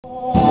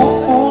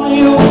Oh,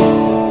 you,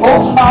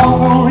 oh, how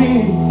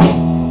worried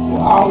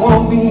I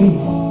will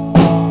be.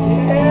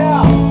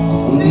 Yeah.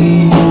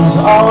 These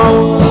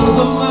arms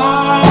of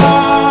mine,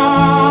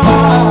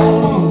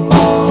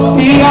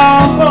 they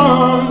are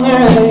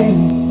burning.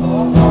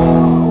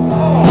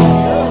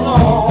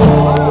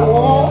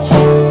 Oh,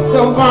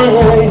 they're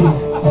burning.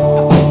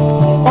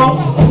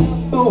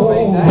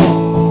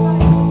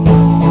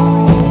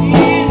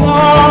 These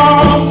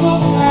arms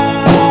of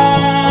mine,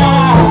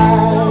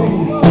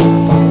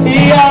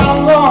 they are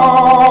longing.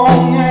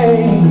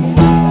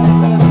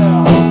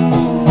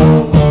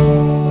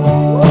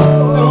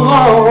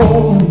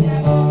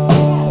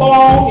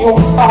 Oh,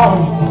 you're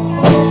sorry.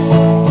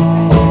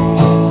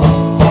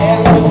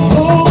 And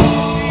you'll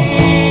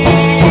see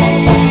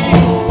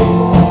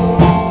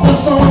the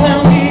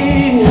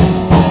surrounding.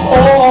 Oh,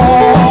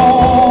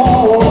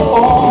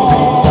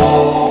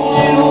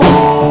 you,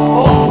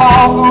 oh,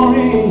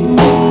 Calvary,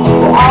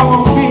 I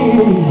will be.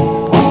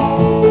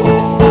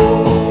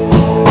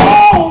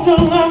 Oh,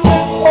 just let me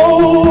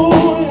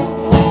hold you.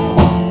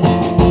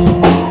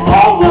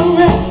 Oh, let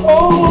me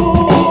hold you.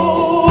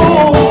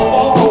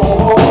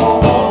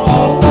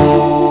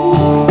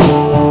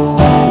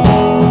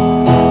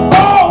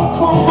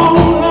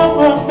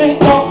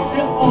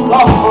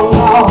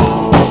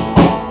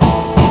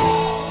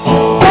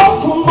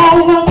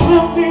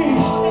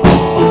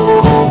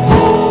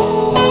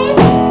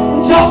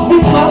 Just be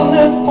my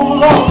little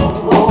love.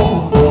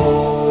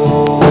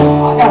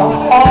 I got a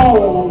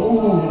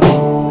home.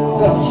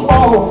 That's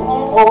home.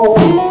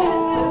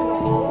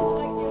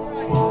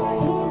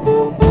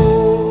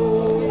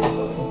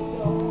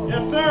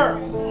 Yes, sir.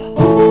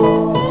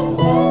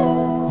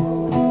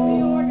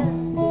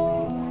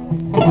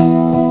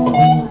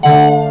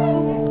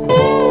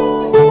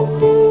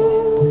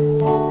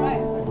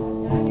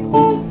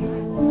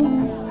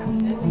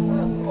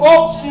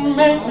 Oh, she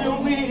made me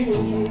weak.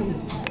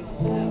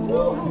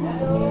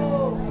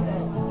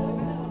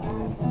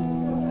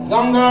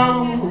 Young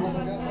girls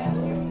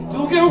do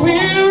get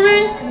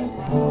weary.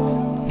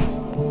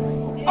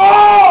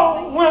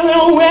 Oh, when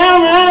they're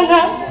wearing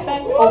that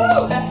same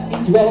old tacky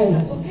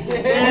dress.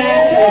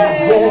 Yes,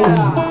 yes.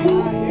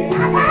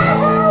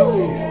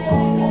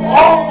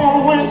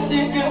 Oh, when she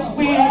gets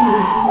weak.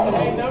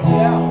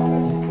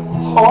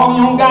 All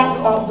you got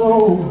to do,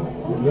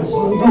 yes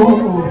you do.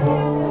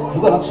 You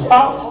gotta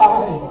try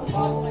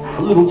a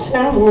little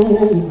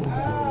challenge.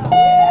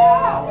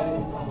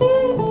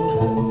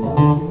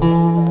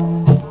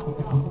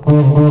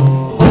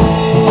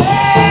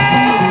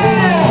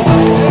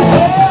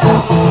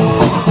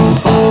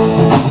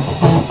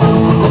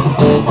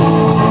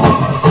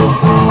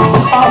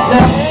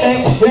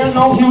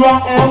 Here I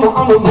am,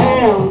 I'm a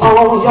man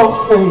on your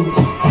face.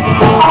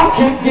 I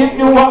can't give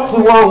you what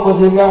you want, but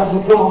you got to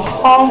go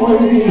home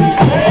with me. I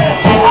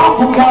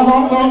got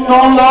something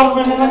on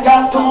loving and I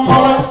got some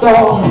more in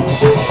store.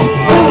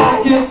 When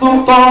I get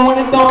through throwing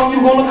it down, you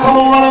gonna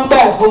come running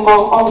back for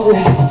more of it.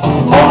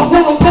 More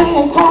than a thing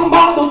will come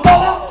by the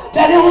brother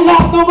that he'll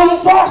not go with the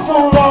trust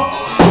no love.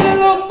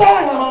 Little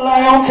thing, I'm a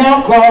lie on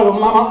camp call,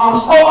 mama, I'm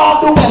so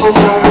I'll do it.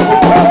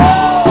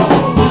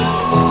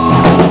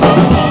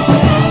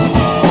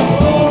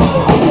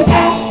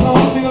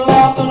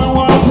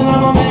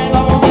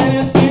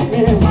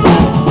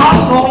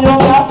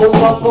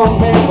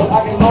 But I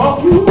can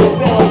love you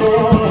better.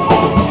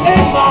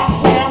 Ain't my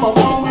hand, but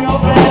don't be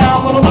afraid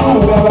I'm gonna do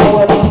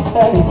whatever I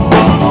say.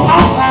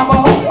 I'm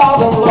a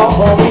child of love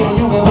for me,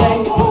 you can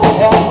make it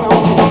well.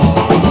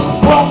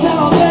 What's in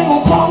a thing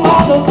will come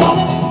out the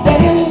thunder, they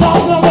ain't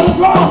nothing but a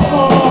drop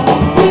song.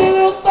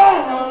 Little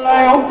thing, I'm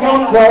like,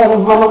 okay,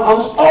 mama, I'm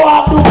so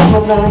I'll do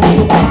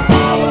everything.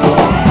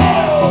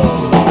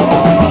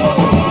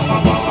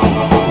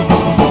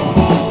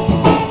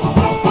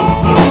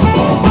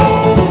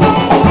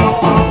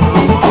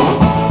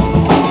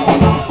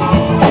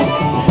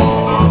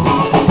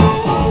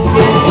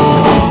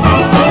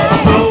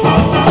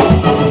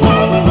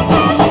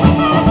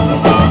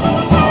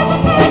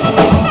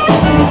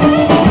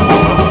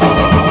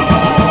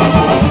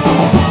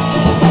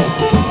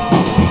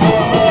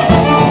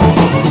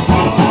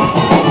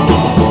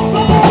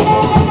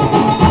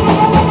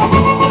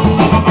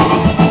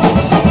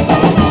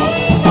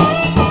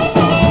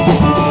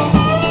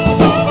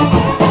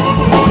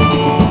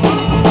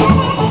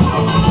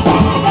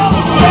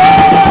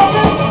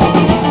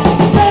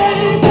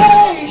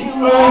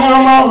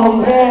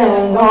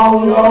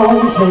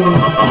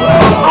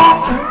 I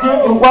can give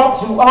you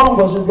what you want,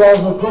 but you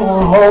guys are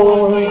going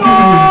home with me. I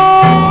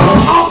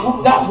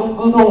got some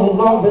good on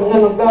loving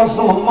and I got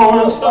some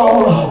more in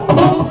store.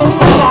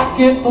 When I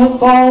get through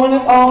throwing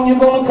it on, you're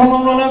gonna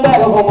come running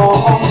back for more.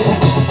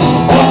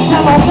 What's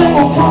everything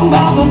will come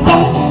down the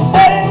door?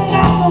 Ain't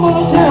nothing but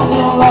a chance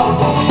in love.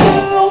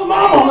 Little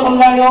mama, gonna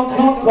lay on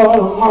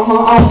concord, mama,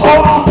 I'm so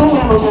I'll do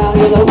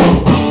everything.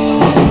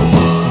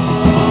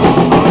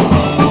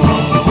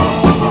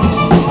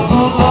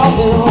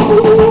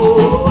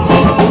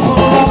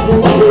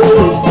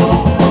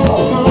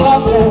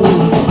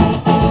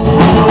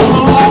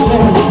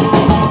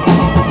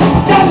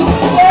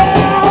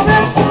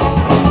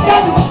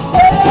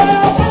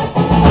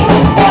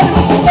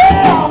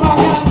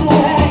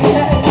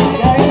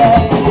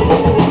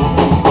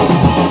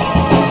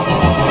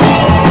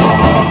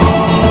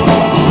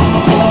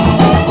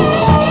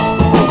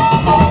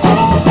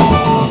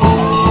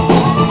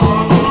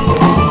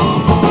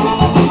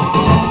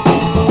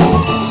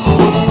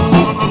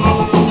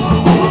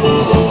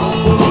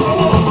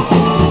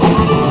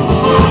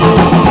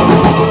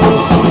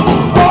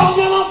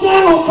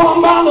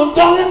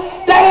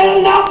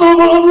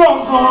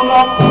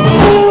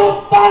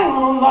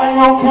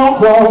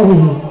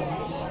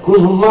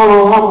 Cause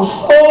mama, I'm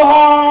so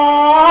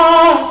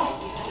high.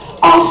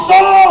 I'm so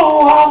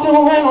high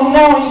doing, I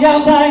know,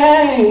 yes I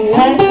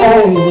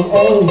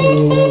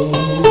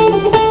am.